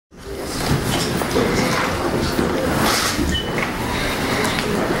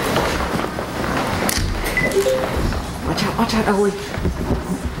Watch out, Owen.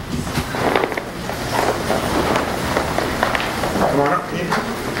 Come on up, Pete.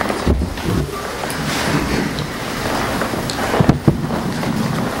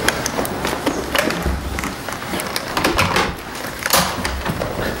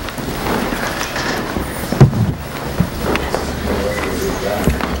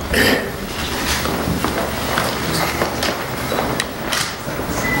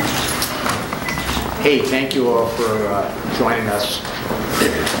 Hey, thank you all for joining us,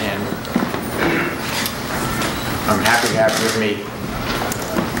 and I'm happy to have with me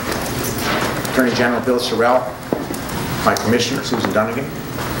Attorney General Bill Sorrell, my Commissioner Susan Dunnigan,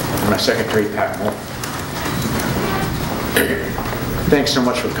 and my Secretary Pat Moore. Thanks so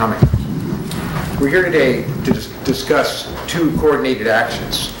much for coming. We're here today to discuss two coordinated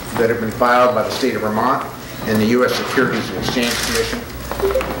actions that have been filed by the state of Vermont and the U.S. Securities and Exchange Commission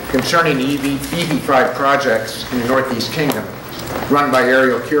concerning the EB-5 projects in the Northeast Kingdom run by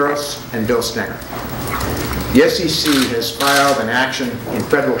Quiros and Bill Stenger. The SEC has filed an action in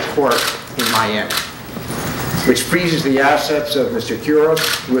federal court in Miami, which freezes the assets of Mr. Quiros,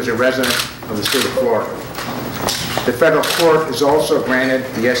 who is a resident of the state of Florida. The federal court has also granted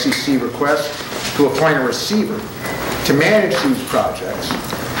the SEC request to appoint a receiver to manage these projects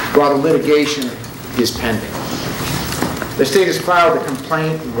while the litigation is pending. The state has filed a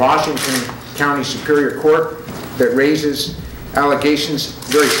complaint in Washington County Superior Court that raises allegations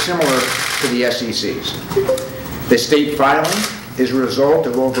very similar to the SEC's. The state filing is a result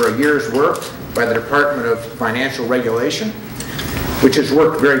of over a year's work by the Department of Financial Regulation, which has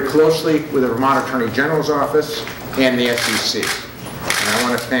worked very closely with the Vermont Attorney General's Office and the SEC. And I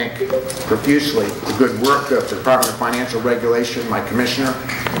want to thank profusely the good work of the Department of Financial Regulation, my Commissioner,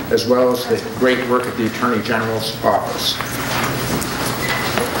 as well as the great work of the Attorney General's Office.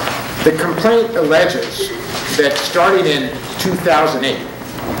 The complaint alleges that starting in 2008,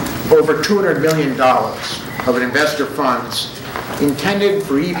 over $200 million of an investor funds intended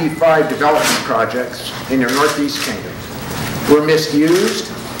for EB-5 development projects in the Northeast Kingdom were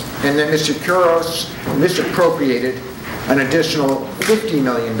misused, and that Mr. Quiros misappropriated an additional $50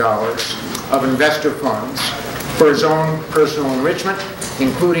 million of investor funds for his own personal enrichment,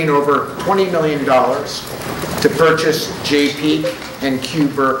 including over $20 million to purchase J. and Q.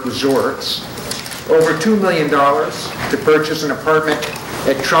 Burke resorts, over $2 million to purchase an apartment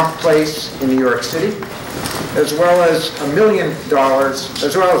at Trump Place in New York City, as well as millions of dollars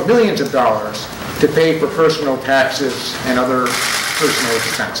to pay for personal taxes and other personal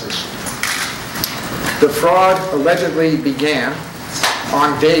expenses. The fraud allegedly began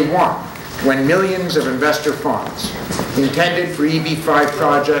on day one, when millions of investor funds intended for EB-5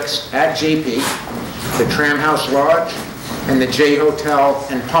 projects at JP, the Tram House Lodge, and the J Hotel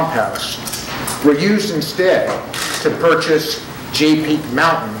and Pump House were used instead to purchase J Peak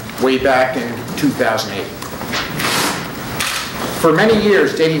Mountain way back in 2008. For many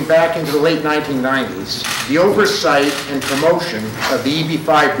years, dating back into the late 1990s, the oversight and promotion of the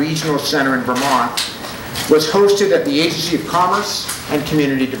EB-5 Regional Center in Vermont was hosted at the Agency of Commerce and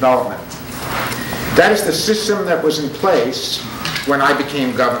Community Development. That is the system that was in place when I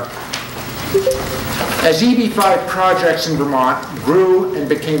became governor. As EB-5 projects in Vermont grew and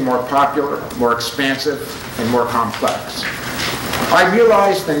became more popular, more expansive, and more complex, I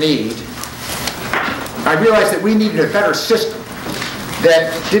realized that we needed a better system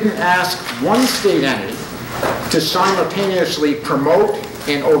that didn't ask one state entity to simultaneously promote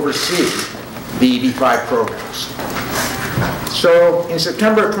and oversee the EB-5 programs. So in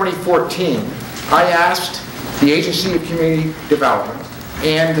September of 2014, I asked the Agency of Community Development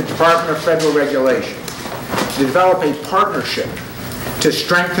and the Department of Federal Regulation to develop a partnership to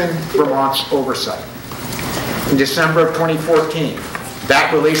strengthen Vermont's oversight. In December of 2014,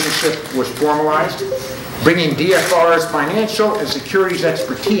 that relationship was formalized, bringing DFR's financial and securities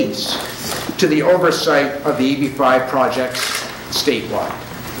expertise to the oversight of the EB-5 projects statewide.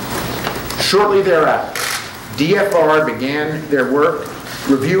 Shortly thereafter, DFR began their work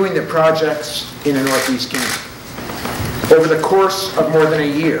reviewing the projects in the Northeast Kingdom. Over the course of more than a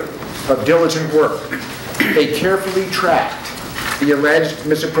year of diligent work, they carefully tracked the alleged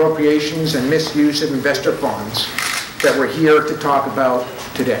misappropriations and misuse of investor funds that we're here to talk about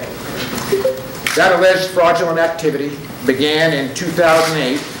today. That alleged fraudulent activity began in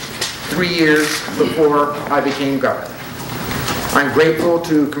 2008, 3 years before I became governor. I'm grateful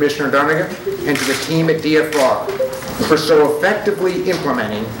to Commissioner Dunnigan and to the team at DFR for so effectively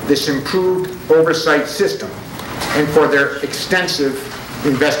implementing this improved oversight system and for their extensive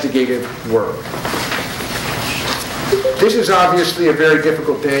investigative work. This is obviously a very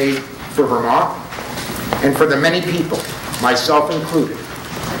difficult day for Vermont and for the many people myself included,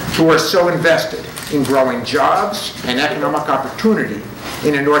 who are so invested in growing jobs and economic opportunity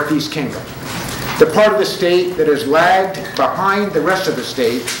in the Northeast Kingdom, the part of the state that has lagged behind the rest of the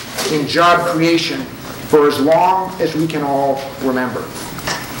state in job creation for as long as we can all remember.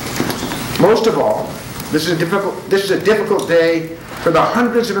 Most of all, this is a difficult day for the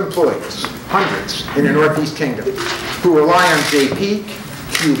hundreds of employees, hundreds in the Northeast Kingdom, who rely on JPEAK,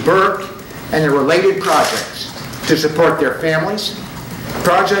 Hugh Burke, and the related projects to support their families,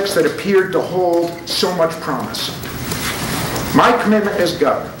 projects that appeared to hold so much promise. My commitment as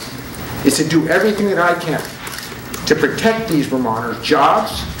governor is to do everything that I can to protect these Vermonters'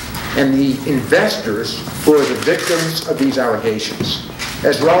 jobs and the investors who are the victims of these allegations,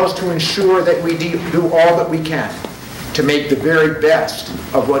 as well as to ensure that we do all that we can to make the very best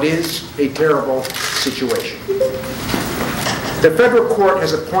of what is a terrible situation. The federal court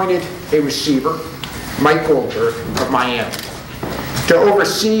has appointed a receiver, Mike Goldberg of Miami, to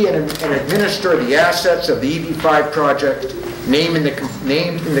oversee and administer the assets of the EB-5 project named in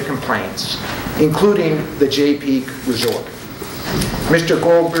the complaints, including the JPEAK Resort. Mr.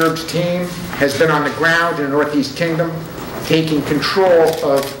 Goldberg's team has been on the ground in the Northeast Kingdom, taking control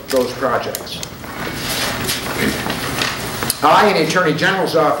of those projects. I and the Attorney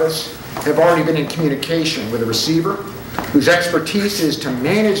General's office have already been in communication with the receiver, whose expertise is to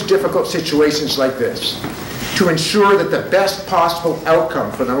manage difficult situations like this, to ensure that the best possible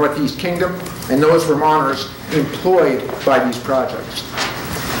outcome for the Northeast Kingdom and those Vermonters employed by these projects.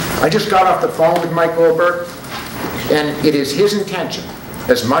 I just got off the phone with Mike Goldberg, and it is his intention,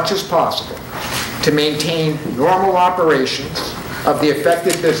 as much as possible, to maintain normal operations of the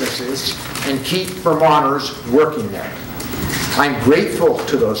affected businesses and keep Vermonters working there. I'm grateful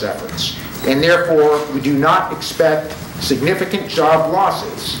to those efforts, and therefore we do not expect significant job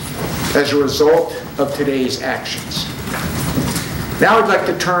losses as a result of today's actions. Now I'd like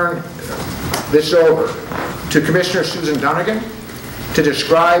to turn this over to Commissioner Susan Dunnigan to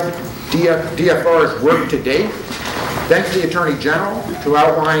describe DFR's work to date, then to the Attorney General to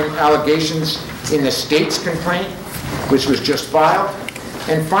outline allegations in the state's complaint, which was just filed,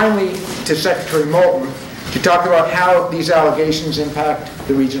 and finally to Secretary Moulton to talk about how these allegations impact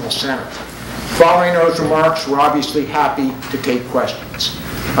the regional center. Following those remarks, we're obviously happy to take questions.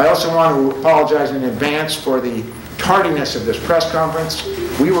 I also want to apologize in advance for the tardiness of this press conference.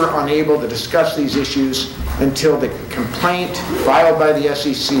 We were unable to discuss these issues until the complaint filed by the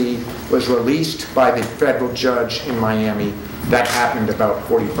SEC was released by the federal judge in Miami. That happened about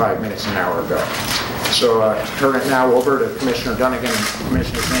 45 minutes, an hour ago. So to turn it now over to Commissioner Dunnigan. And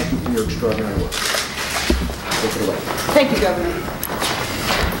Commissioner, thank you for your extraordinary work. Take it away. Thank you, Governor.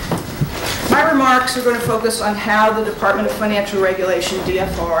 My remarks are going to focus on how the Department of Financial Regulation,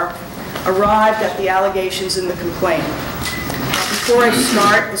 DFR, arrived at the allegations in the complaint. Before I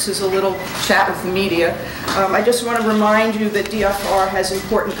start, this is a little chat with the media, I just want to remind you that DFR has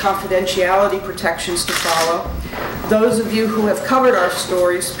important confidentiality protections to follow. Those of you who have covered our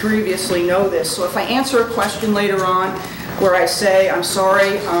stories previously know this, so if I answer a question later on where I say, I'm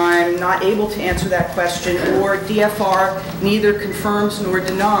sorry, I'm not able to answer that question, or DFR neither confirms nor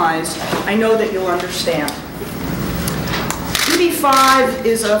denies, I know that you'll understand. EB-5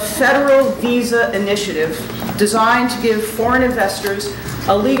 is a federal visa initiative designed to give foreign investors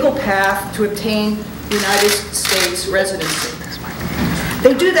a legal path to obtain United States residency.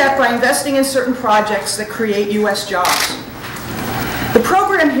 They do that by investing in certain projects that create U.S. jobs. The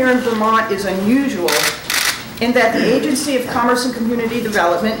program here in Vermont is unusual in that the Agency of Commerce and Community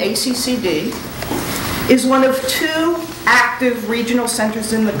Development, ACCD, is one of 2 active regional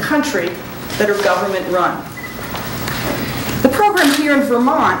centers in the country that are government-run. The program here in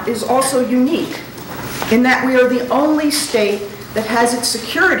Vermont is also unique in that we are the only state that has its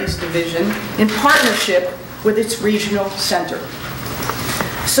securities division in partnership with its regional center.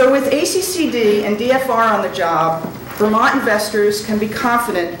 So with ACCD and DFR on the job, Vermont investors can be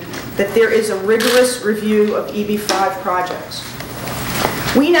confident that there is a rigorous review of EB-5 projects.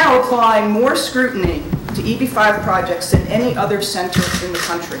 We now apply more scrutiny to EB-5 projects than any other center in the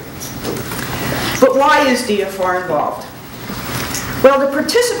country. But why is DFR involved? Well, to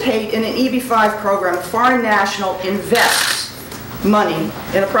participate in an EB-5 program, a foreign national invests money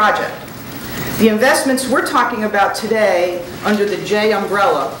in a project. The investments we're talking about today under the J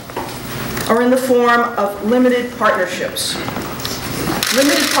umbrella are in the form of limited partnerships.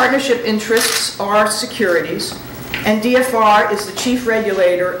 Limited partnership interests are securities, and DFR is the chief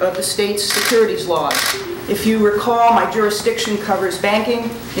regulator of the state's securities laws. If you recall, my jurisdiction covers banking,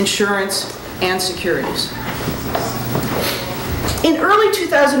 insurance, and securities. In early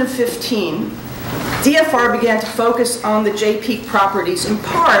 2015, DFR began to focus on the J-Peak properties, in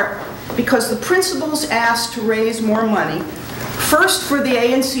part because the principals asked to raise more money, first for the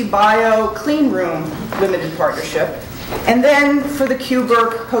ANC Bio Clean Room Limited Partnership, and then for the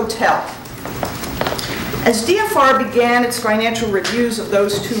Q-Burke Hotel. As DFR began its financial reviews of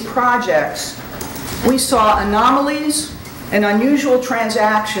those two projects, we saw anomalies and unusual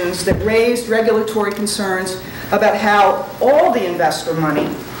transactions that raised regulatory concerns about how all the investor money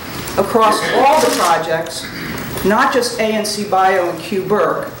across all the projects, not just ANC Bio and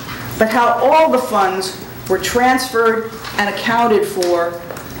Q-Burke, but how all the funds were transferred and accounted for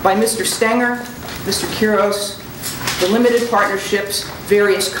by Mr. Stenger, Mr. Quiros, the limited partnerships,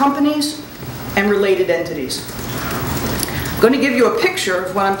 various companies, and related entities. I'm going to give you a picture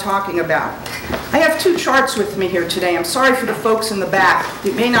of what I'm talking about. I have two charts with me here today. I'm sorry for the folks in the back.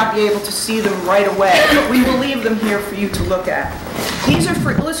 You may not be able to see them right away, but we will leave them here for you to look at. These are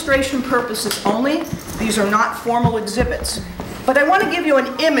for illustration purposes only. These are not formal exhibits. But I want to give you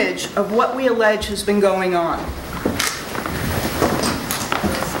an image of what we allege has been going on.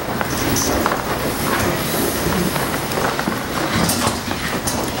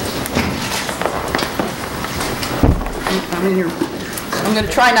 I'm going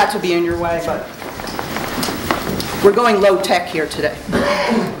to try not to be in your way, but we're going low tech here today.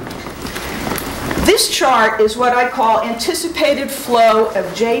 This chart is what I call anticipated flow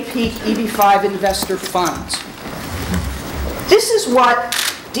of J-Peak EB-5 investor funds. This is what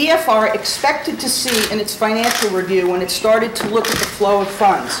DFR expected to see in its financial review when it started to look at the flow of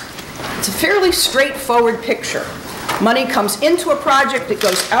funds. It's a fairly straightforward picture. Money comes into a project, it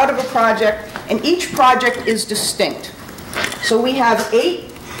goes out of a project, and each project is distinct. So we have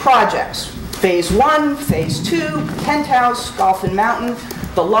 8 projects: Phase 1, Phase 2, Penthouse, Golf and Mountain,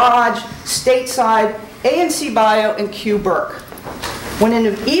 The Lodge, Stateside, ANC Bio, and Q-Burke. When an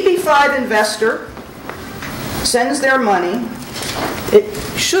EB-5 investor sends their money, it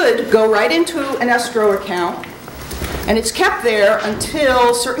should go right into an escrow account, and it's kept there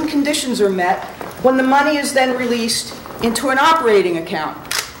until certain conditions are met, when the money is then released into an operating account.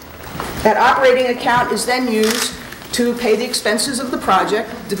 That operating account is then used to pay the expenses of the project,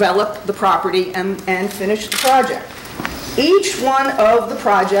 develop the property, and finish the project. Each one of the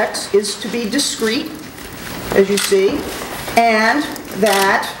projects is to be discrete, as you see, and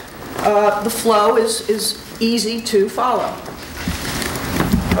that the flow is easy to follow.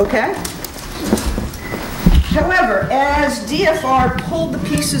 Okay? However, as DFR pulled the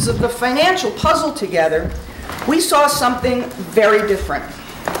pieces of the financial puzzle together, we saw something very different.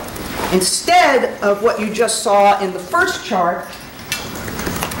 Instead of what you just saw in the first chart,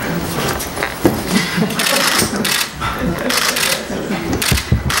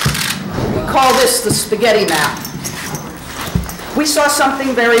 we call this the spaghetti map. We saw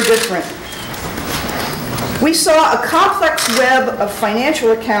something very different. We saw a complex web of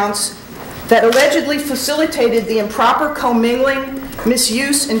financial accounts that allegedly facilitated the improper commingling,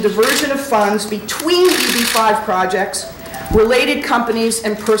 misuse, and diversion of funds between EB-5 projects, related companies,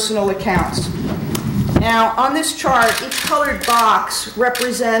 and personal accounts. Now, on this chart, each colored box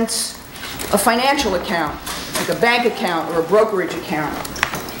represents a financial account, like a bank account or a brokerage account.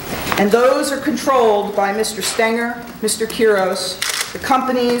 And those are controlled by Mr. Stenger, Mr. Quiros, the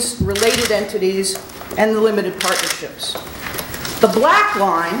companies, related entities, and the limited partnerships. The black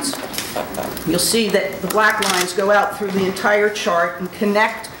lines, you'll see that the black lines go out through the entire chart and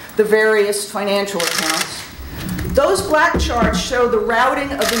connect the various financial accounts. Those black charts show the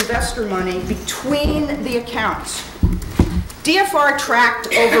routing of investor money between the accounts. DFR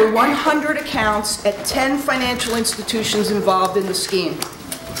tracked over 100 accounts at 10 financial institutions involved in the scheme.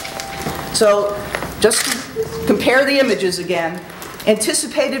 So just to compare the images again,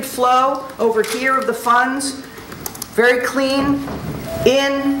 anticipated flow over here of the funds, very clean,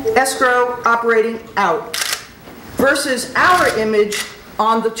 in, escrow, operating, out. Versus our image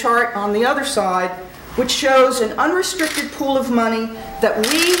on the chart on the other side, which shows an unrestricted pool of money that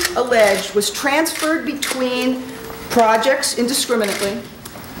we allege was transferred between projects indiscriminately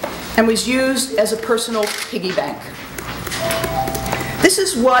and was used as a personal piggy bank. This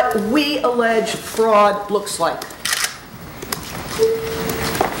is what we allege fraud looks like.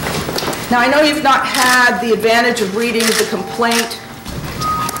 Now, I know you've not had the advantage of reading the complaint.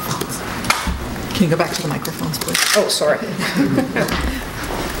 Can you go back to the microphones, please? Oh, sorry.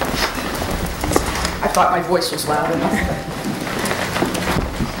 I thought my voice was loud enough.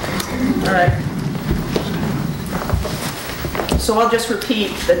 All right. So I'll just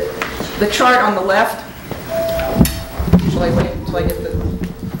repeat the chart on the left. Shall I wait until I get the...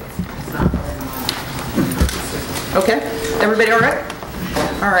 Okay? Everybody all right?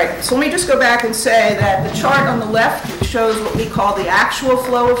 All right, so let me just go back and say that the chart on the left, which shows what we call the actual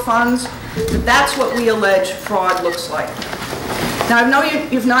flow of funds, that's what we allege fraud looks like. Now, I know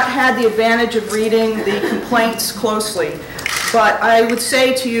you've not had the advantage of reading the complaints closely, but I would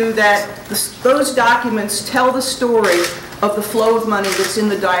say to you that those documents tell the story of the flow of money that's in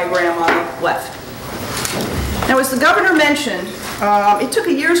the diagram on the left. Now, as the governor mentioned, it took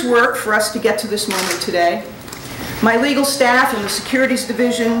a year's work for us to get to this moment today. My legal staff in the Securities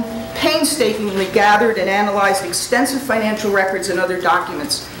Division painstakingly gathered and analyzed extensive financial records and other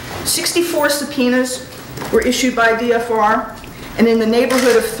documents. 64 subpoenas were issued by DFR, and in the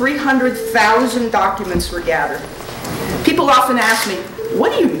neighborhood of 300,000 documents were gathered. People often ask me,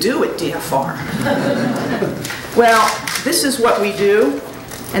 what do you do at DFR? Well, this is what we do,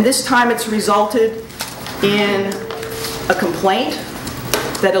 and this time it's resulted in a complaint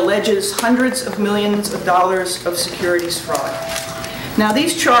that alleges hundreds of millions of dollars of securities fraud. Now,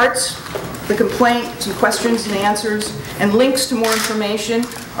 these charts, the complaint, some questions and answers, and links to more information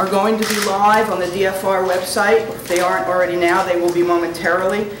are going to be live on the DFR website. If they aren't already now, they will be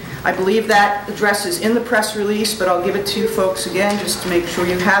momentarily. I believe that address is in the press release, but I'll give it to you folks again just to make sure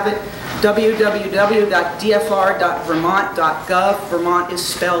you have it. www.dfr.vermont.gov. Vermont is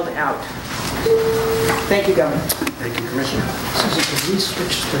spelled out. Thank you, Governor. Thank you, Commissioner. Susan, could we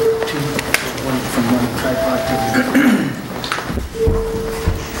switch to one from one tripod to the other?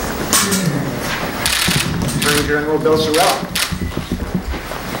 Attorney General Bill Sorrell.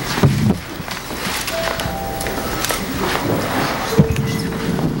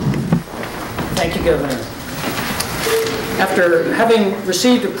 Thank you, Governor. After having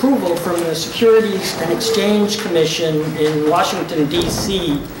received approval from the Securities and Exchange Commission in Washington,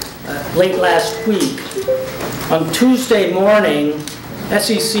 D.C. Late last week, on Tuesday morning,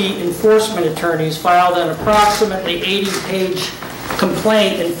 SEC enforcement attorneys filed an approximately 80-page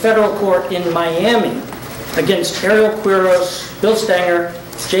complaint in federal court in Miami against Ariel Quiros, Bill Stenger,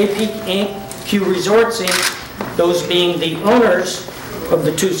 J-Peak Inc., Q Resorts Inc., those being the owners of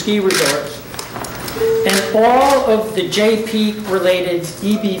the two ski resorts, and all of the J-Peak-related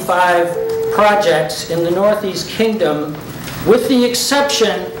EB-5 projects in the Northeast Kingdom, with the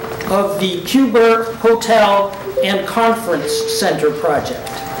exception of the Q-Burt Hotel and Conference Center project.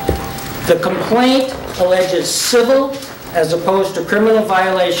 The complaint alleges civil as opposed to criminal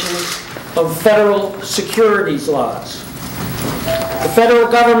violations of federal securities laws. The federal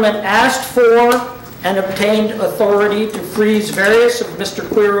government asked for and obtained authority to freeze various of Mr.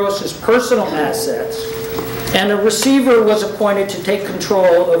 Quiros' personal assets, and a receiver was appointed to take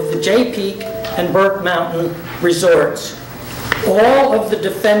control of the J-Peak and Burke Mountain resorts, all of the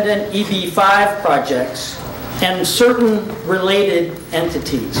defendant EB-5 projects, and certain related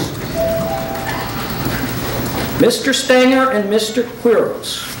entities. Mr. Stenger and Mr.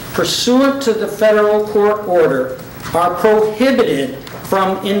 Quiros, pursuant to the federal court order, are prohibited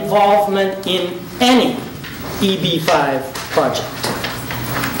from involvement in any EB-5 project.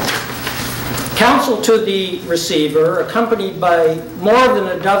 Counsel to the receiver, accompanied by more than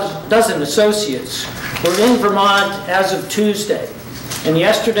a dozen associates, were in Vermont as of Tuesday, and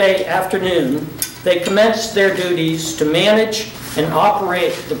yesterday afternoon they commenced their duties to manage and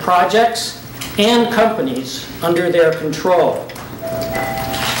operate the projects and companies under their control.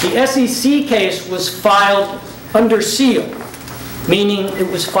 The SEC case was filed under seal, meaning it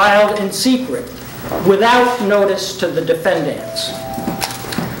was filed in secret, without notice to the defendants.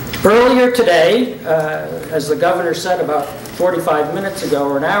 Earlier today, as the governor said about 45 minutes ago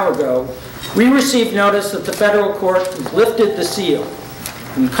or an hour ago, we received notice that the federal court lifted the seal.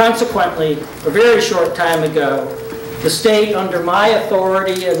 And consequently, a very short time ago, the state, under my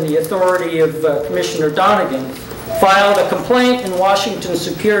authority and the authority of Commissioner Donegan, filed a complaint in Washington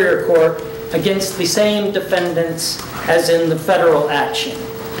Superior Court against the same defendants as in the federal action.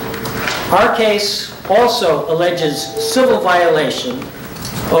 Our case also alleges civil violation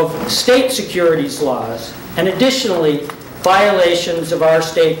of state securities laws and additionally violations of our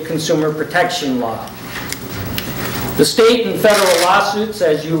state consumer protection law. The state and federal lawsuits,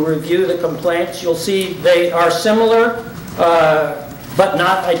 as you review the complaints, you'll see they are similar but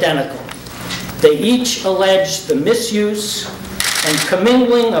not identical. They each allege the misuse and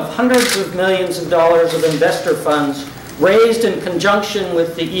commingling of hundreds of millions of dollars of investor funds raised in conjunction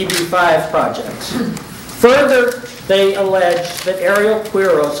with the EB-5 projects. Further, they allege that Ariel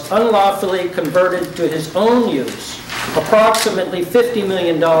Quiros unlawfully converted to his own use approximately $50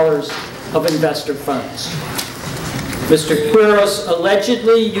 million of investor funds. Mr. Quiros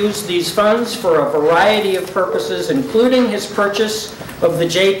allegedly used these funds for a variety of purposes, including his purchase of the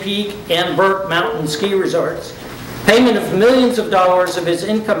J-Peak and Burke Mountain ski resorts, payment of millions of dollars of his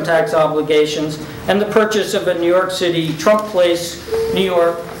income tax obligations, and the purchase of a New York City Trump Place, New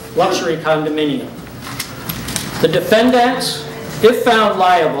York luxury condominium. The defendants, if found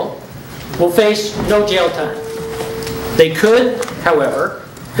liable, will face no jail time. They could, however,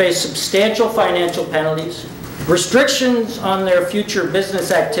 face substantial financial penalties, restrictions on their future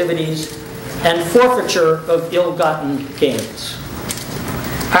business activities, and forfeiture of ill-gotten gains.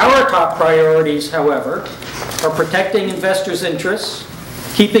 Our top priorities, however, are protecting investors' interests,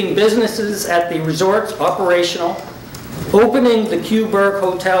 keeping businesses at the resorts operational, opening the Q-Berg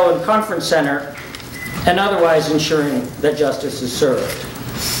Hotel and Conference Center, and otherwise ensuring that justice is served.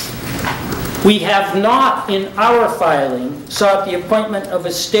 We have not, in our filing, sought the appointment of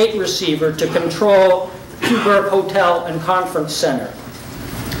a state receiver to control Q-Berg Hotel and Conference Center.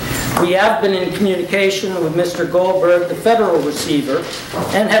 We have been in communication with Mr. Goldberg, the federal receiver,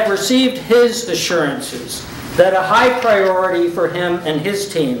 and have received his assurances that a high priority for him and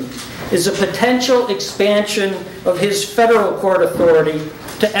his team is a potential expansion of his federal court authority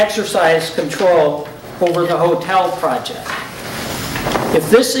to exercise control over the hotel project. If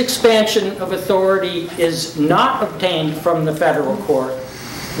this expansion of authority is not obtained from the federal court,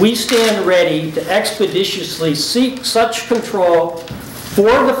 we stand ready to expeditiously seek such control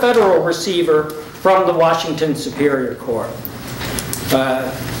for the federal receiver from the Washington Superior Court.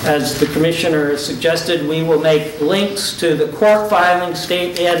 As the Commissioner suggested, we will make links to the court filing,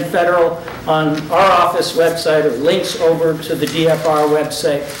 state and federal, on our office website, or links over to the DFR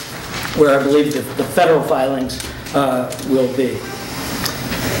website, where I believe the federal filings will be.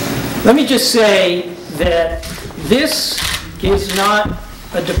 Let me just say that this is not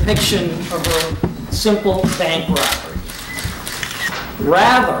a depiction of a simple bank robbery.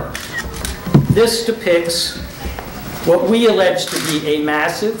 Rather, this depicts what we allege to be a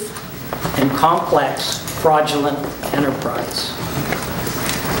massive and complex fraudulent enterprise.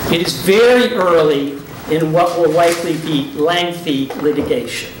 It is very early in what will likely be lengthy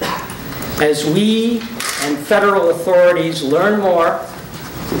litigation. As we and federal authorities learn more,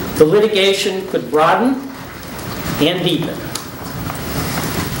 the litigation could broaden and deepen.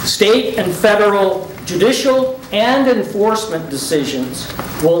 State and federal judicial and enforcement decisions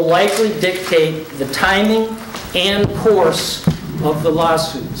will likely dictate the timing and course of the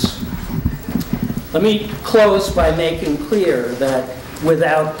lawsuits. Let me close by making clear that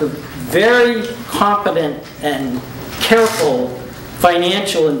without the very competent and careful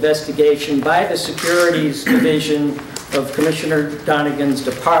financial investigation by the Securities Division of Commissioner Donegan's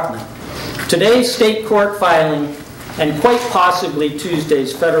department, today's state court filing and quite possibly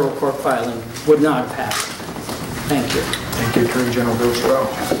Tuesday's federal court filing would not have happened. Thank you. Thank you, Attorney General Bill Swell.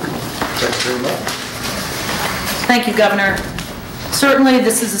 Secretary Moore. Thank you, Governor. Certainly,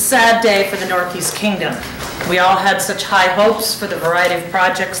 this is a sad day for the Northeast Kingdom. We all had such high hopes for the variety of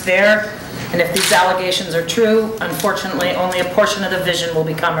projects there, and if these allegations are true, unfortunately, only a portion of the vision will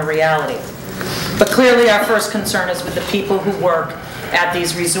become a reality. But clearly, our first concern is with the people who work at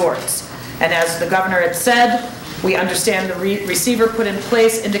these resorts. And as the Governor had said, we understand the receiver put in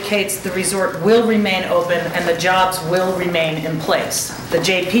place indicates the resort will remain open and the jobs will remain in place. The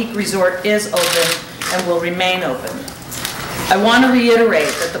Jay Peak Resort is open and will remain open. I want to reiterate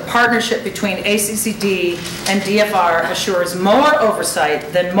that the partnership between ACCD and DFR assures more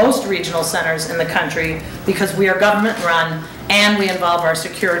oversight than most regional centers in the country because we are government-run and we involve our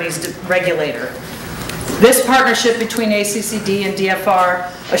securities regulator. This partnership between ACCD and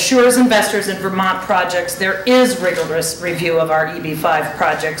DFR assures investors in Vermont projects there is rigorous review of our EB-5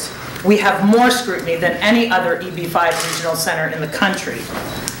 projects. We have more scrutiny than any other EB-5 regional center in the country.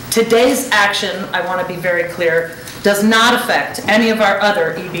 Today's action, I want to be very clear, does not affect any of our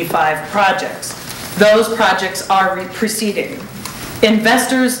other EB-5 projects. Those projects are proceeding.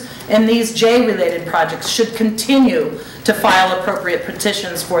 Investors in these J-related projects should continue to file appropriate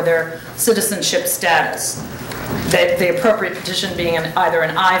petitions for their citizenship status. The appropriate petition being either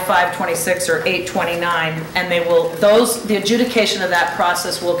an I-526 or 829, and the adjudication of that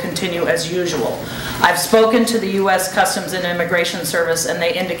process will continue as usual. I've spoken to the U.S. Customs and Immigration Service, and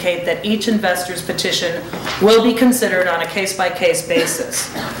they indicate that each investor's petition will be considered on a case-by-case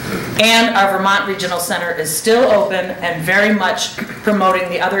basis. And our Vermont Regional Center is still open and very much promoting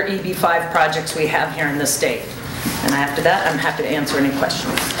the other EB-5 projects we have here in the state. And after that, I'm happy to answer any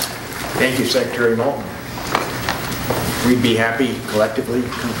questions. Thank you, Secretary Moulton. We'd be happy collectively.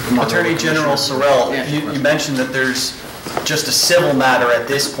 Attorney General Sorrell, you mentioned that there's just a civil matter at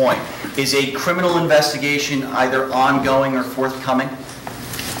this point. Is a criminal investigation either ongoing or forthcoming?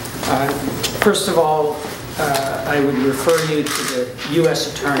 First of all, I would refer you to the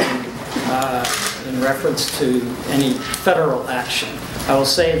U.S. Attorney. in reference to any federal action. I will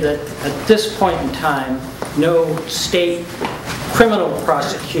say that at this point in time, no state criminal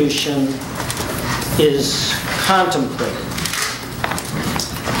prosecution is contemplated.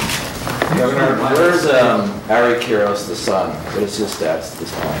 Governor, where's Ari Quiros, the son? What is his status at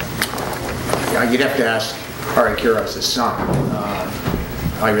this point? Yeah, you'd have to ask Ari Quiros, his son.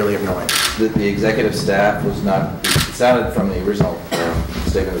 I really have no idea. The executive staff was not, it sounded from the original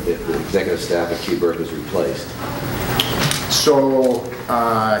statement that the executive staff at Q Burke was replaced. So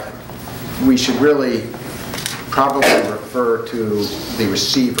we should really probably refer to the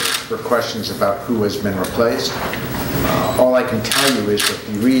receiver for questions about who has been replaced. All I can tell you is that if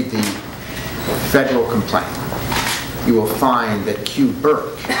you read the federal complaint, you will find that Q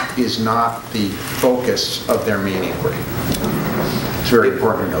Burke is not the focus of their main inquiry. It's very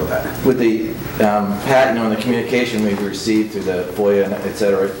important to know that. With the, Pat, in the communication we've received through the FOIA, et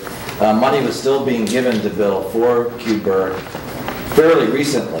cetera, money was still being given to Bill for Q Burke fairly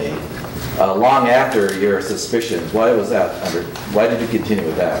recently, long after your suspicions. Why was that? Why did you continue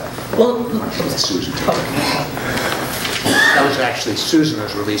with that? Well, Susan. That was actually Susan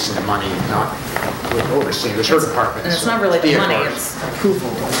was releasing the money, not overseeing. It was her department. And it's not really the money, it's approval.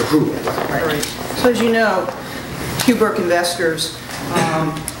 Approval. Right. So as you know, Q Burke investors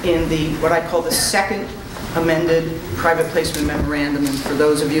in the, what I call the second amended private placement memorandum, and for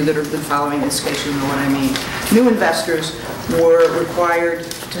those of you that have been following this case, you know what I mean. New investors were required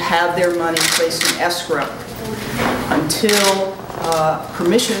to have their money placed in escrow until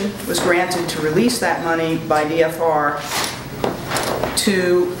permission was granted to release that money by DFR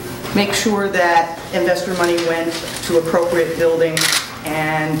to make sure that investor money went to appropriate building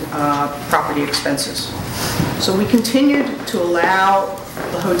and property expenses. So we continued to allow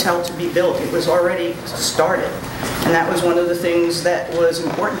the hotel to be built. It was already started. And that was one of the things that was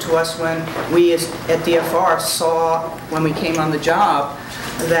important to us when we at DFR saw, when we came on the job,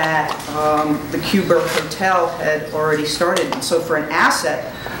 that the Q Burke Hotel had already started. And so for an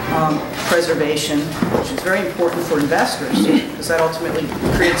asset preservation, which is very important for investors, because that ultimately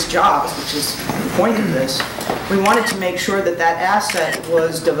creates jobs, which is the point of this, we wanted to make sure that that asset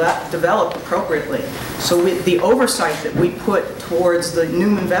was developed appropriately. So the oversight that we put towards the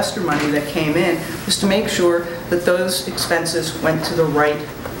new investor money that came in was to make sure that those expenses went to the right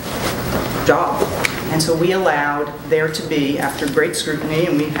job. And so we allowed there to be, after great scrutiny,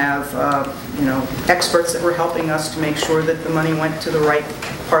 and we have experts that were helping us to make sure that the money went to the right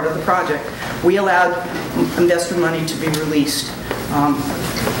part of the project, we allowed investor money to be released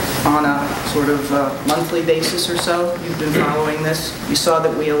on a sort of monthly basis or so. You've been following this. You saw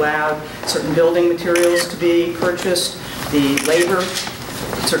that we allowed certain building materials to be purchased, the labor,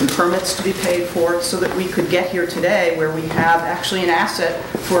 certain permits to be paid for, so that we could get here today where we have actually an asset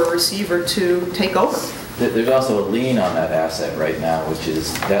for a receiver to take over. There's also a lien on that asset right now, which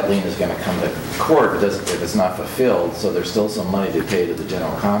is, that lien is going to come to court if it's not fulfilled, so there's still some money to pay to the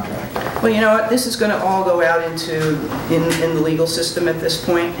general contractor. Well, you know what, this is going to all go out in the legal system at this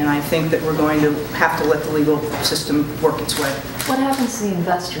point, and I think that we're going to have to let the legal system work its way. What happens to the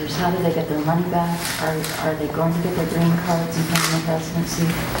investors? How do they get their money back? Are they going to get their green cards and permanent residency?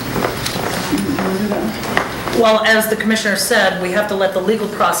 Well, as the commissioner said, we have to let the legal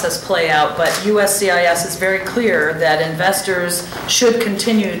process play out, but USCIS is very clear that investors should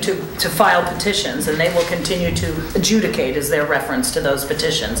continue to file petitions, and they will continue to adjudicate as their reference to those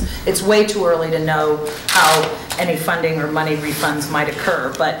petitions. It's way too early to know how any funding or money refunds might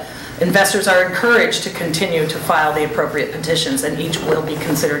occur, but investors are encouraged to continue to file the appropriate petitions, and each will be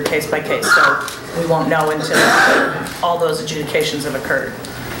considered case by case, so we won't know until all those adjudications have occurred.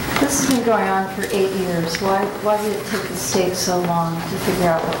 This has been going on for 8 years. Why did it take the state so long to figure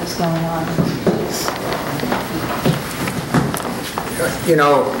out what was going on? You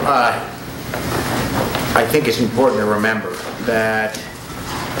know, I think it's important to remember that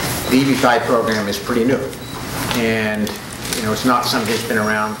the EB-5 program is pretty new, and it's not something that's been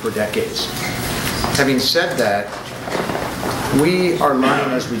around for decades. Having said that, we are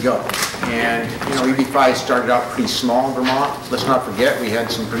learning as we go. And, EB-5 started out pretty small in Vermont. Let's not forget, we had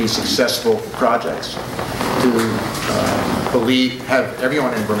some pretty successful projects to have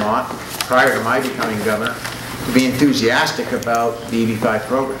everyone in Vermont, prior to my becoming governor, to be enthusiastic about the EB-5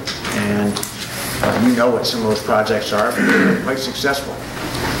 program. And you know what some of those projects are, but they're quite successful.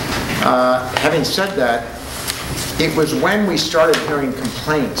 Having said that, it was when we started hearing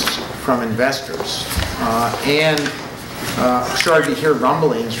complaints from investors and started to hear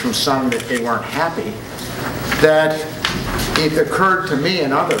rumblings from some that they weren't happy, that it occurred to me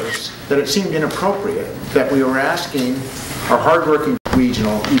and others that it seemed inappropriate that we were asking our hardworking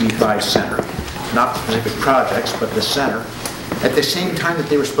regional EB-5 center not specific projects, but the center, at the same time that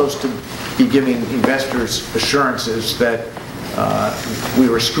they were supposed to be giving investors assurances that we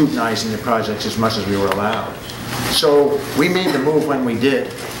were scrutinizing the projects as much as we were allowed. So we made the move when we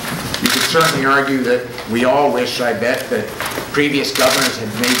did. You could certainly argue that we all wish, I bet, that previous governors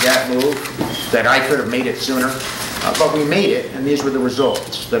had made that move, that I could have made it sooner. But we made it, and these were the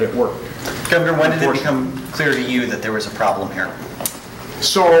results, that it worked. Governor, when did it become clear to you that there was a problem here?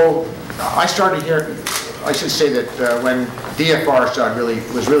 So I started here, I should say that when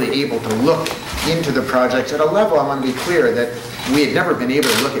DFR was really able to look into the projects at a level, I want to be clear, that we had never been able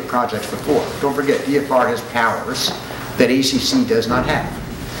to look at projects before. Don't forget, DFR has powers that ACC does not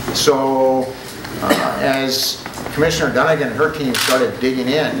have. So as Commissioner Dunnigan and her team started digging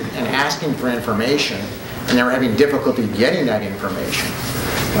in and asking for information, and they were having difficulty getting that information,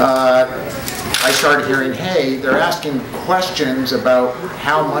 I started hearing, hey, they're asking questions about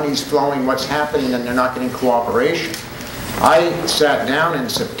how money's flowing, what's happening, and they're not getting cooperation. I sat down in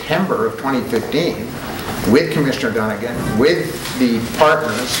September of 2015 with Commissioner Dunnigan, with the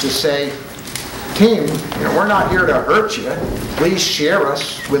partners, to say, team, we're not here to hurt you. Please share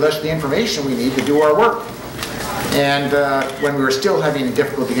with us the information we need to do our work. And when we were still having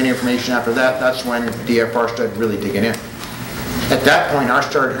difficulty getting information after that, that's when DFR started really digging in. At that point, I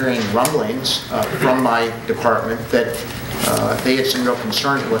started hearing rumblings from my department that they had some real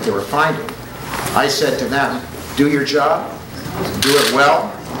concerns with what they were finding. I said to them, do your job, do it well,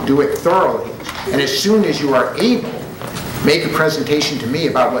 do it thoroughly, and as soon as you are able, make a presentation to me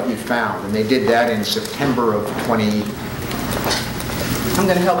about what you found. And they did that in September of 20... I'm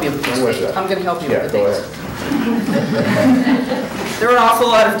going to help you with this. When was that? I'm going to help you with the go dates. ahead. There are an awful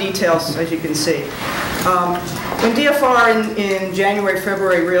lot of details, as you can see. When DFR in January,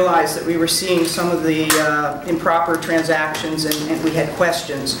 February realized that we were seeing some of the improper transactions and we had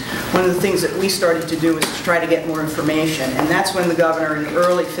questions, one of the things that we started to do was to try to get more information. And that's when the governor in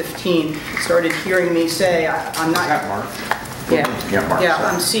early 15 started hearing me say, I'm not... That Mark? Yeah, Mark, yeah,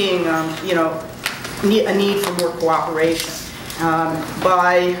 sorry. I'm seeing, a need for more cooperation.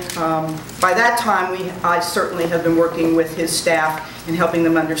 By that time, I certainly have been working with his staff and helping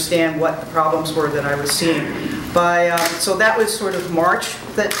them understand what the problems were that I was seeing. So that was sort of March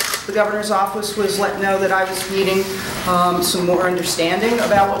that the governor's office was let know that I was needing some more understanding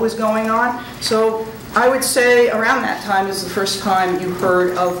about what was going on. So I would say around that time is the first time you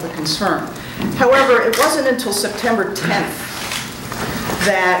heard of the concern. However, it wasn't until September 10th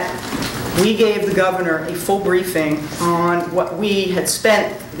that we gave the governor a full briefing on what we had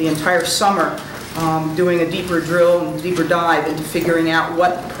spent the entire summer doing a deeper drill and deeper dive into figuring out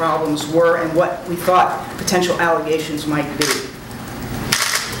what the problems were and what we thought potential allegations might be.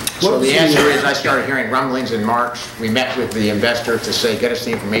 So the answer is I started hearing rumblings in March. We met with the investors to say, get us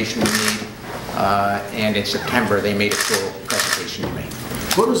the information we need. And in September, they made a full presentation to me.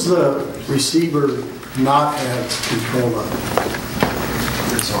 What does the receiver not have control of?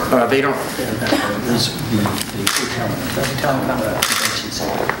 They don't.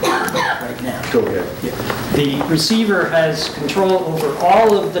 Right now. Go ahead. The receiver has control over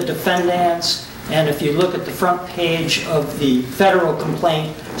all of the defendants, and if you look at the front page of the federal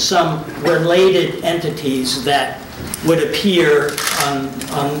complaint, some related entities that would appear on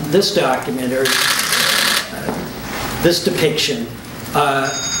this document or this depiction.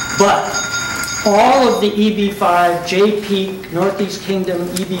 But all of the EB-5, JP, Northeast Kingdom,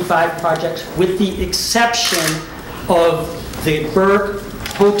 EB-5 projects, with the exception of the Burke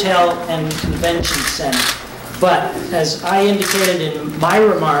Hotel and Convention Center. But as I indicated in my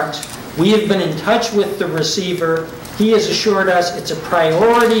remarks, we have been in touch with the receiver. He has assured us it's a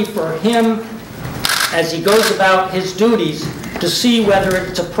priority for him as he goes about his duties to see whether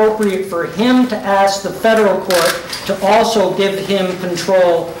it's appropriate for him to ask the federal court to also give him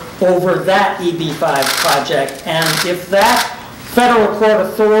control over that EB-5 project. And if that federal court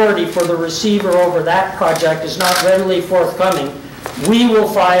authority for the receiver over that project is not readily forthcoming, we will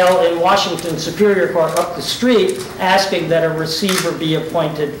file in Washington Superior Court up the street asking that a receiver be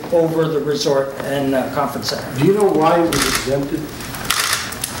appointed over the resort and conference center. Do you know why it was exempted?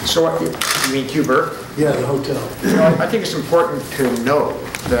 So what, you mean Q Burke? Yeah, the hotel. I think it's important to note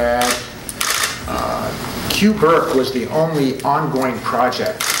that Q Burke was the only ongoing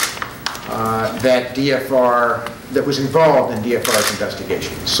project that was involved in DFR's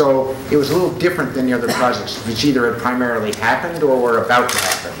investigation. So it was a little different than the other projects, which either had primarily happened or were about to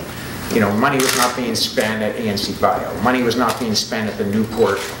happen. Money was not being spent at ANC Bio. Money was not being spent at the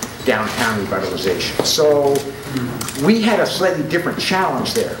Newport downtown revitalization. So we had a slightly different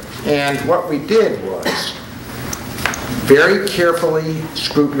challenge there. And what we did was very carefully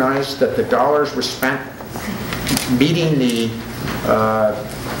scrutinized that the dollars were spent meeting the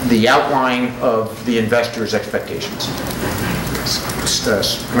outline of the investors' expectations.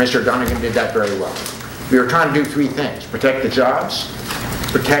 Commissioner Donegan did that very well. We were trying to do three things: protect the jobs,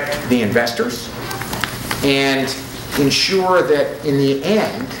 protect the investors, and ensure that in the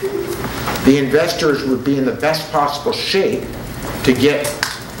end, the investors would be in the best possible shape to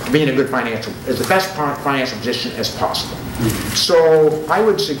be in a good the best financial position as possible. So I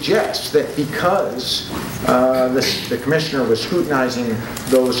would suggest that because the commissioner was scrutinizing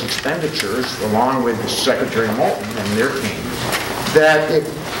those expenditures along with Secretary Moulton and their team, that it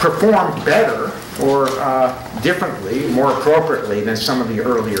performed better or differently, more appropriately than some of the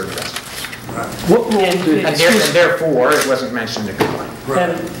earlier investments. And therefore, it wasn't mentioned in the complaint.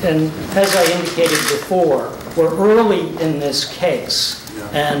 And as I indicated before, we're early in this case.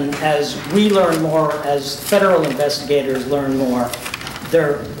 And as we learn more, as federal investigators learn more,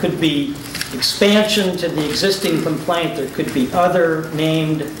 there could be expansion to the existing complaint. There could be other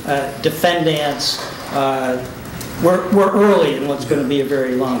named defendants. We're early in what's going to be a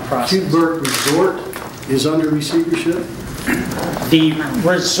very long process. Q-Burt Resort is under receivership? The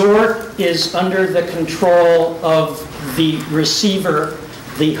resort is under the control of the receiver.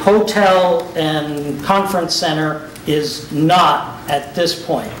 The hotel and conference center is not at this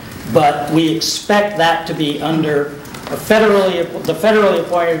point, but we expect that to be under the federally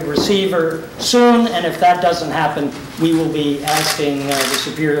appointed receiver soon, and if that doesn't happen, we will be asking the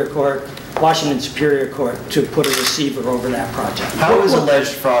Superior Court, Washington Superior Court, to put a receiver over that project. How is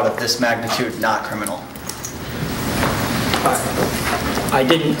alleged fraud of this magnitude not criminal? I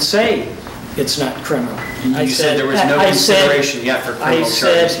didn't say it's not criminal. You said there was no consideration yet for criminal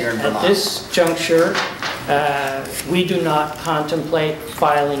charges here in Vermont. At this juncture, we do not contemplate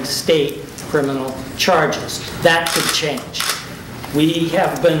filing state criminal charges. That could change. We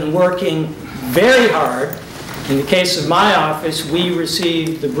have been working very hard. In the case of my office, we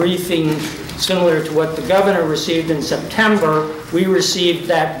received the briefing similar to what the governor received in September. We received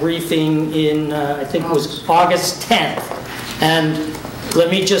that briefing in, I think it was August 10th. And let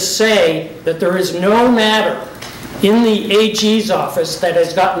me just say that there is no matter in the AG's office that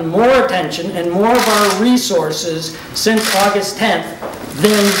has gotten more attention and more of our resources since August 10th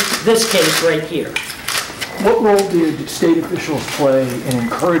than this case right here. What role did state officials play in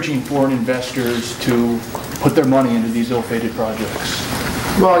encouraging foreign investors to put their money into these ill-fated projects?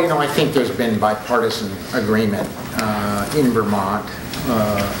 Well, you know, I think there's been bipartisan agreement in Vermont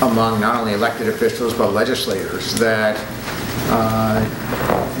among not only elected officials but legislators that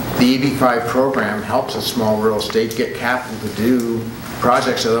the EB-5 program helps a small rural state get capital to do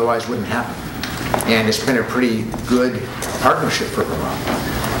projects that otherwise wouldn't happen. And it's been a pretty good partnership for Vermont.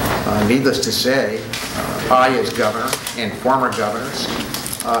 Needless to say, I as governor and former governors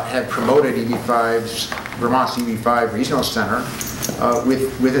have promoted Vermont's EB-5 Regional Center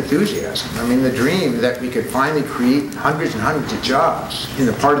with enthusiasm. I mean, the dream that we could finally create hundreds and hundreds of jobs in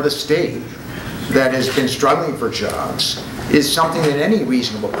the part of the state that has been struggling for jobs is something that any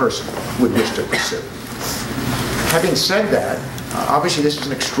reasonable person would wish to pursue. Having said that, obviously this is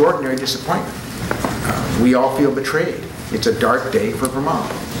an extraordinary disappointment. We all feel betrayed. It's a dark day for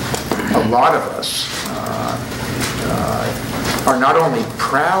Vermont. A lot of us are not only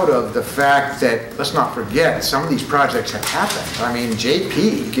proud of the fact that, let's not forget, some of these projects have happened. I mean,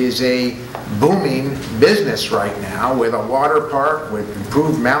 J-Peak is a booming business right now with a water park, with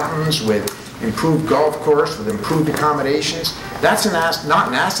improved mountains, with improved golf course, with improved accommodations. That's not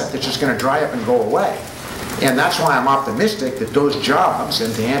an asset that's just going to dry up and go away. And that's why I'm optimistic that those jobs,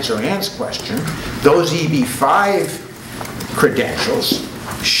 and to answer Ann's question, those EB-5 credentials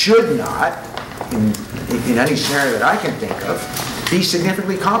should not, in any scenario that I can think of, be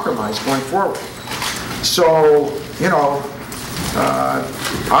significantly compromised going forward. So, you know,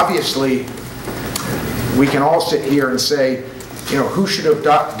 obviously, we can all sit here and say, you know, who should have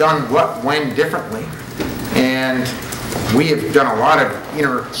done what, when differently. And we have done a lot of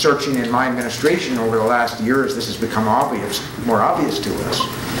inner searching in my administration over the last year as this has become more obvious to us.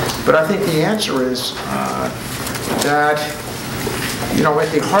 But I think the answer is that, you know, at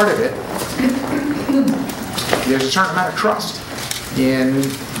the heart of it, there's a certain amount of trust in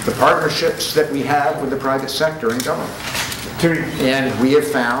the partnerships that we have with the private sector and government. And we have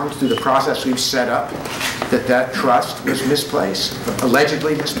found through the process we've set up that trust was misplaced,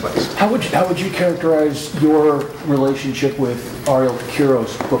 allegedly misplaced. How would you characterize your relationship with Ariel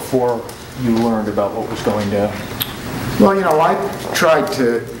Quiros before you learned about what was going down? Well, you know, I tried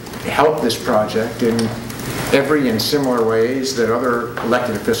to help this project in similar ways that other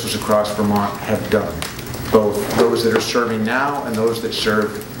elected officials across Vermont have done, both those those that are serving now and those that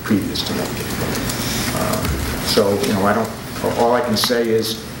served previous to me. So, you know, all I can say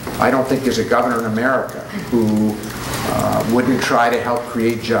is I don't think there's a governor in America who wouldn't try to help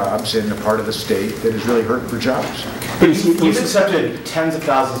create jobs in the part of the state that is really hurting for jobs. You've accepted tens of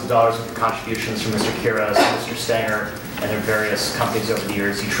thousands of dollars of contributions from Mr. Quiros and Mr. Stenger and their various companies over the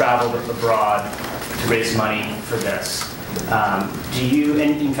years. You traveled abroad to raise money for this. Do you,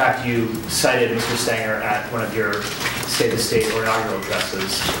 and in fact, you cited Mr. Stenger at one of your State of the State or inaugural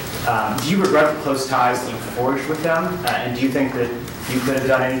addresses. Do you regret the close ties that you forged with them? And do you think that you could have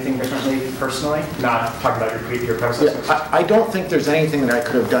done anything differently personally? Not talking about your predecessors. Yeah, I don't think there's anything that I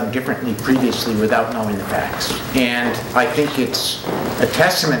could have done differently previously without knowing the facts. And I think it's a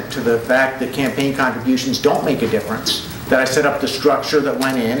testament to the fact that campaign contributions don't make a difference, that I set up the structure that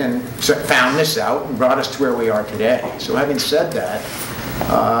went in and found this out and brought us to where we are today. So having said that,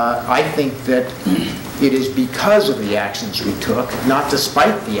 I think that it is because of the actions we took, not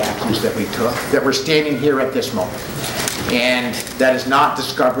despite the actions that we took, that we're standing here at this moment. And that is not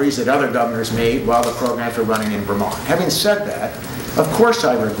discoveries that other governors made while the programs were running in Vermont. Having said that, of course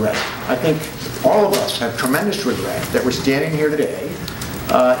I regret it. I think all of us have tremendous regret that we're standing here today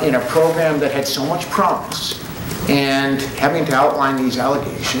in a program that had so much promise. And having to outline these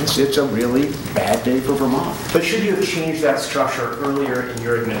allegations, it's a really bad day for Vermont. But should you have changed that structure earlier in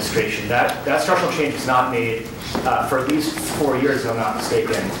your administration? That structural change was not made for at least 4 years, if I'm not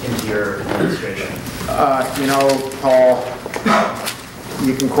mistaken, into your administration. You know, Paul,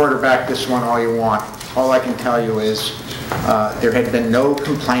 you can quarterback this one all you want. All I can tell you is there had been no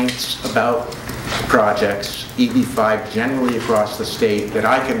complaints about projects, EB-5 generally across the state, that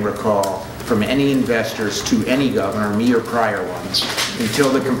I can recall from any investors to any governor, me or prior ones, until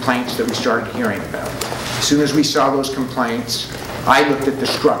the complaints that we started hearing about. As soon as we saw those complaints, I looked at the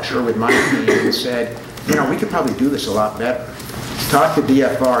structure with my team and said, you know, we could probably do this a lot better. Talked to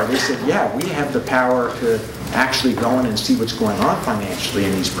DFR, they said, yeah, we have the power to actually go in and see what's going on financially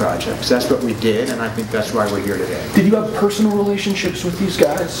in these projects. That's what we did, and I think that's why we're here today. Did you have personal relationships with these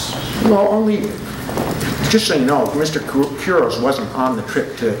guys? Well, only, just so you know, Mr. Quiros wasn't on the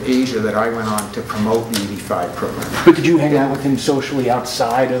trip to Asia that I went on to promote the EB-5 program. But did you hang out with him socially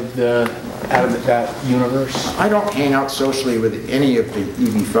outside of that universe? I don't hang out socially with any of the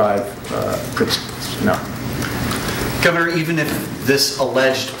EB-5 principals, no. Governor, even if this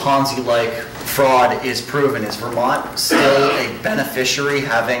alleged Ponzi-like fraud is proven, is Vermont still a beneficiary,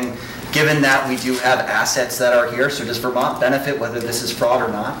 given that we do have assets that are here? So does Vermont benefit whether this is fraud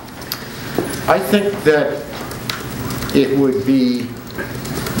or not? I think that it would be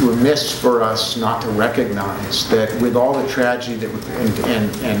remiss for us not to recognize that with all the tragedy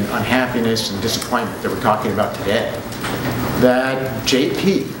and unhappiness and disappointment that we're talking about today, that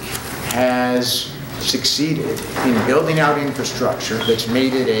JP has succeeded in building out infrastructure that's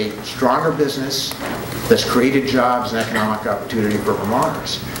made it a stronger business, that's created jobs and economic opportunity for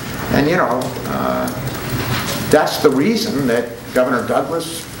Vermonters. And you know, that's the reason that Governor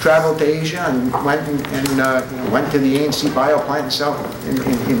Douglas traveled to Asia and went went to the ANC bio plant in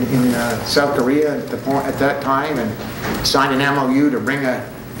South Korea at that time and signed an MOU to bring an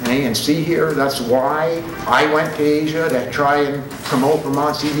ANC here. That's why I went to Asia, to try and promote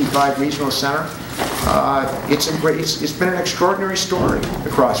Vermont's EB-5 Regional Center. It's been an extraordinary story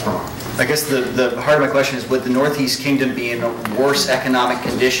across Vermont. I guess the heart of my question is, would the Northeast Kingdom be in worse economic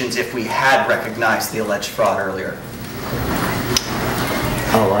conditions if we had recognized the alleged fraud earlier?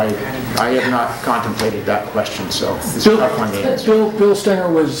 Oh, I have not contemplated that question, so it's a tough one to answer. Bill Stenger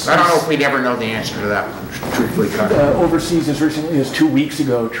was... I don't know if we'd ever know the answer to that one, truthfully. Overseas as recently as 2 weeks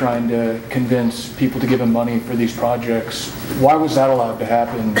ago trying to convince people to give him money for these projects. Why was that allowed to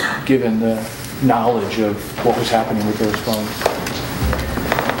happen, given the knowledge of what was happening with those funds?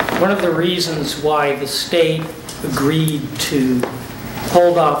 One of the reasons why the state agreed to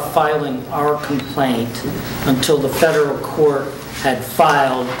hold off filing our complaint until the federal court had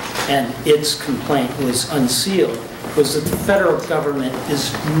filed and its complaint was unsealed was that the federal government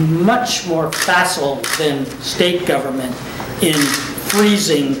is much more facile than state government in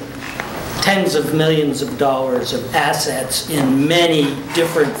freezing tens of millions of dollars of assets in many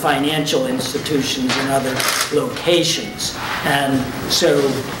different financial institutions and other locations. And so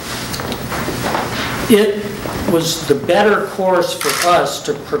it was the better course for us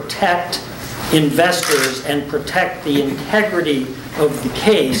to protect investors and protect the integrity of the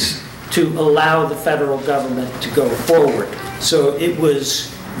case to allow the federal government to go forward. So it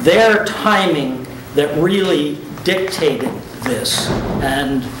was their timing that really dictated this.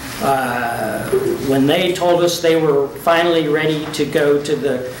 And When they told us they were finally ready to go to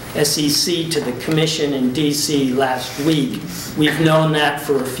the SEC, to the commission in DC last week, we've known that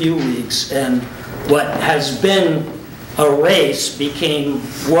for a few weeks, and what has been a race became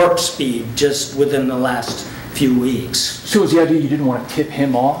warp speed just within the last few weeks. So was the idea you didn't want to tip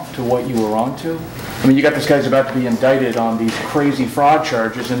him off to what you were onto? I mean, you got this guy's about to be indicted on these crazy fraud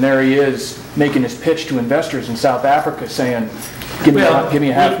charges, and there he is making his pitch to investors in South Africa saying, give me a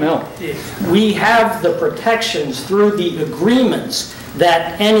 $500,000. We have the protections through the agreements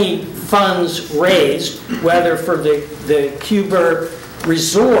that any funds raised, whether for the Quiros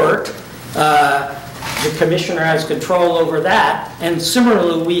resort, the commissioner has control over that, and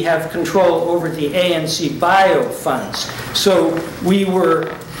similarly we have control over the ANC bio funds. So we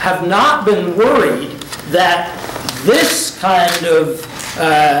have not been worried that this kind of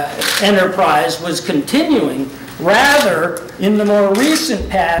enterprise was continuing. Rather, in the more recent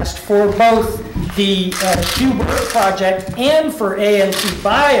past, for both the Quiros project and for ANC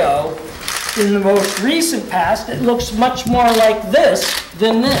bio, in the most recent past, it looks much more like this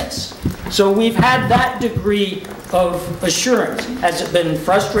than this. So we've had that degree of assurance. Has it been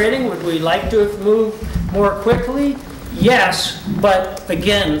frustrating? Would we like to have moved more quickly? Yes, but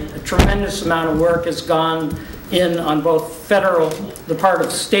again, a tremendous amount of work has gone in on both the part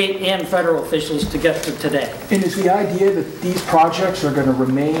of state and federal officials to get to today. And is the idea that these projects are going to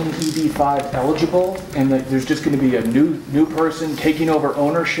remain EB-5 eligible, and that there's just going to be a new person taking over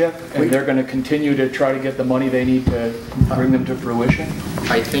ownership, and they're going to continue to try to get the money they need to bring them to fruition?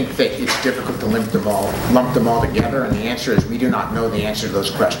 I think that it's difficult to lump them all together, and the answer is we do not know the answer to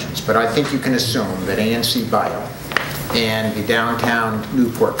those questions. But I think you can assume that ANC Bio and the downtown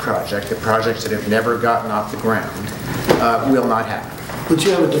Newport project, the projects that have never gotten off the ground, will not happen. But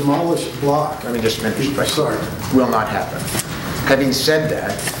you have a demolished block. Let me just finish. Sorry. Will not happen. Having said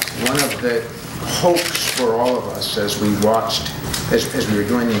that, one of the hopes for all of us as we watched, as we were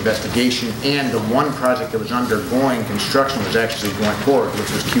doing the investigation, and the one project that was undergoing construction was actually going forward,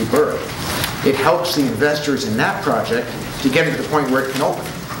 which was Quiros. It helps the investors in that project to get to the point where it can open,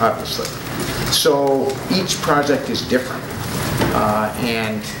 obviously. So each project is different,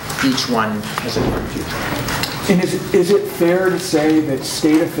 and each one has a different future. And is it fair to say that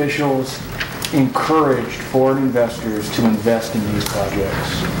state officials encouraged foreign investors to invest in these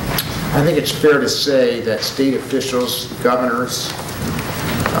projects? I think it's fair to say that state officials, governors,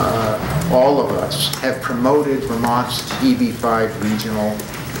 all of us have promoted Vermont's EB-5 regional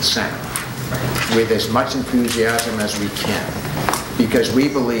center with as much enthusiasm as we can, because we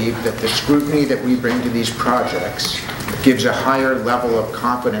believe that the scrutiny that we bring to these projects gives a higher level of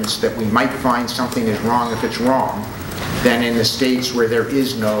confidence that we might find something is wrong if it's wrong than in the states where there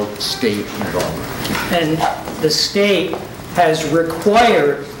is no state involvement. And the state has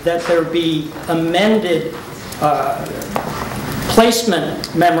required that there be amended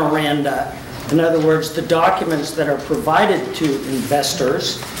placement memoranda. In other words, the documents that are provided to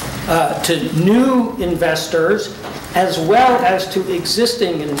investors, to new investors, as well as to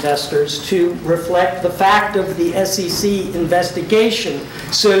existing investors, to reflect the fact of the SEC investigation,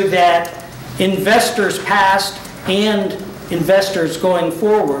 so that investors past and investors going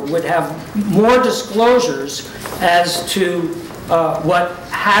forward would have more disclosures as to what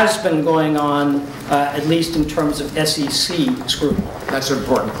has been going on, at least in terms of SEC scrutiny. That's an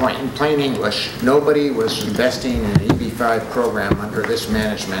important point. In plain English, nobody was investing in an EB-5 program under this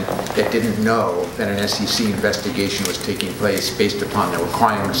management that didn't know that an SEC investigation was taking place based upon the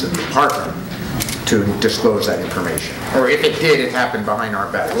requirements of the department to disclose that information. Or if it did, it happened behind our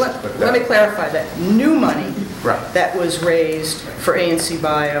backs. Let me clarify that. New money that was raised for ANC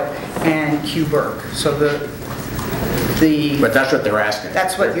Bio and Quiros. So but that's what they're asking.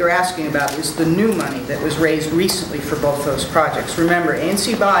 That's what you're asking about, is the new money that was raised recently for both those projects. Remember,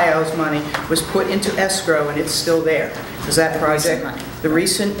 ANC Bio's money was put into escrow, and it's still there. Because that project, the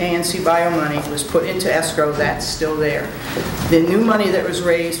recent ANC Bio money was put into escrow, that's still there. The new money that was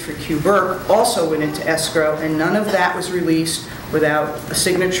raised for Quiros also went into escrow, and none of that was released without a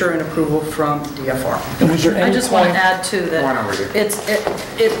signature and approval from DFR. I just want to add too that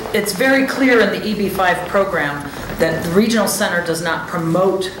it's very clear in the EB-5 program that the regional center does not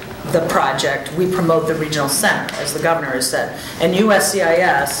promote the project. We promote the regional center, as the governor has said. And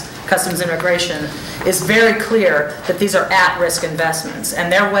USCIS, Customs Immigration, is very clear that these are at-risk investments,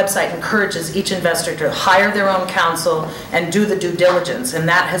 and their website encourages each investor to hire their own counsel and do the due diligence. And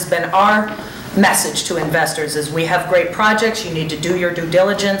that has been our message to investors: is we have great projects, you need to do your due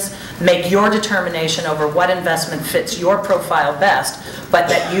diligence, make your determination over what investment fits your profile best, but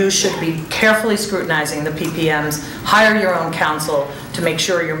that you should be carefully scrutinizing the PPMs, hire your own counsel, to make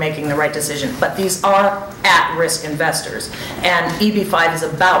sure you're making the right decision. But these are at-risk investors, and EB-5 is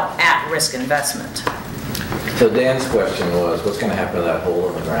about at-risk investment. So Dan's question was, what's going to happen to that hole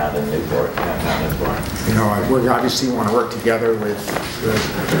in the ground in Newport, downtown Newport? You know, we obviously want to work together with the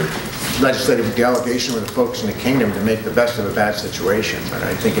legislative delegation, with the folks in the kingdom, to make the best of a bad situation. But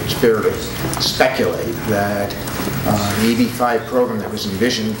I think it's fair to speculate that the EB-5 program that was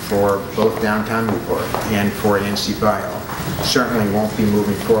envisioned for both downtown Newport and for ANC Bio certainly won't be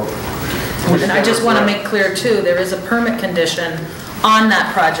moving forward. And I just want to make clear, too, there is a permit condition on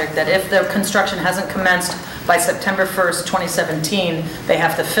that project that if the construction hasn't commenced by September 1st, 2017, they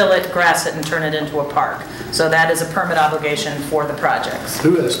have to fill it, grass it, and turn it into a park. So that is a permit obligation for the projects.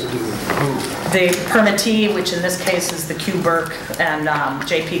 Who has to do that? The permittee, which in this case is the Q Burke and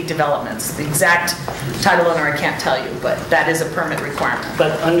J Peak Developments. The exact title owner I can't tell you, but that is a permit requirement.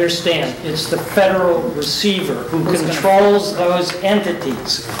 But understand, it's the federal receiver who controls those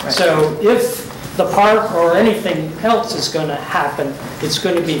entities. So if the park or anything else is going to happen, it's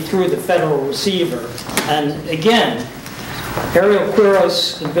going to be through the federal receiver. And again, Ariel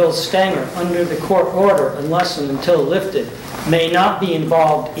Quiros and Bill Stenger, under the court order, unless and until lifted, may not be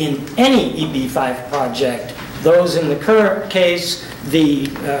involved in any EB-5 project. Those in the current case, the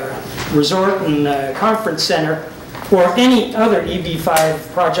resort and conference center, or any other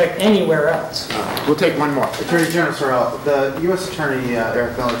EB-5 project anywhere else. We'll take one more. Attorney General Sorrell, the U.S. Attorney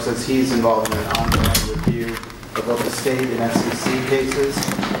Eric Miller says he's involved in an ongoing review of both the state and SEC cases.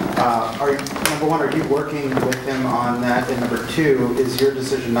 Number one, are you working with him on that? And number two, is your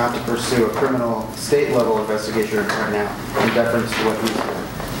decision not to pursue a criminal state-level investigation right now in deference to what he's doing?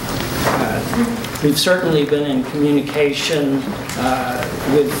 We've certainly been in communication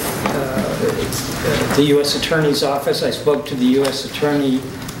with the U.S. Attorney's Office. I spoke to the U.S. Attorney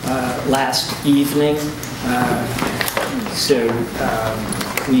last evening. So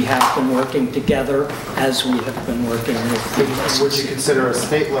we have been working together as we have been working with the U.S. Would you consider a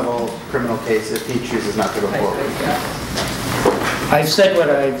state-level criminal case if he chooses not to go forward? I've said what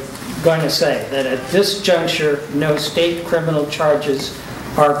I'm going to say, that at this juncture, no state criminal charges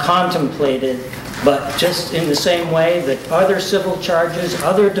are contemplated, but just in the same way that other civil charges,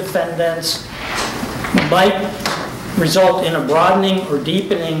 other defendants might result in a broadening or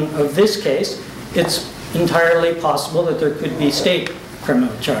deepening of this case, it's entirely possible that there could be state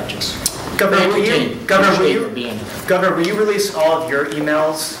criminal charges. Governor, will you release all of your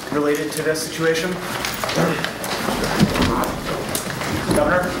emails related to this situation?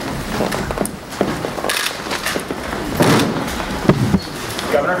 Governor?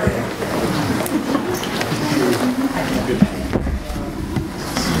 Governor?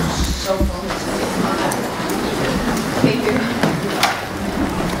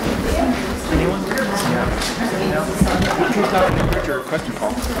 Question, Paul.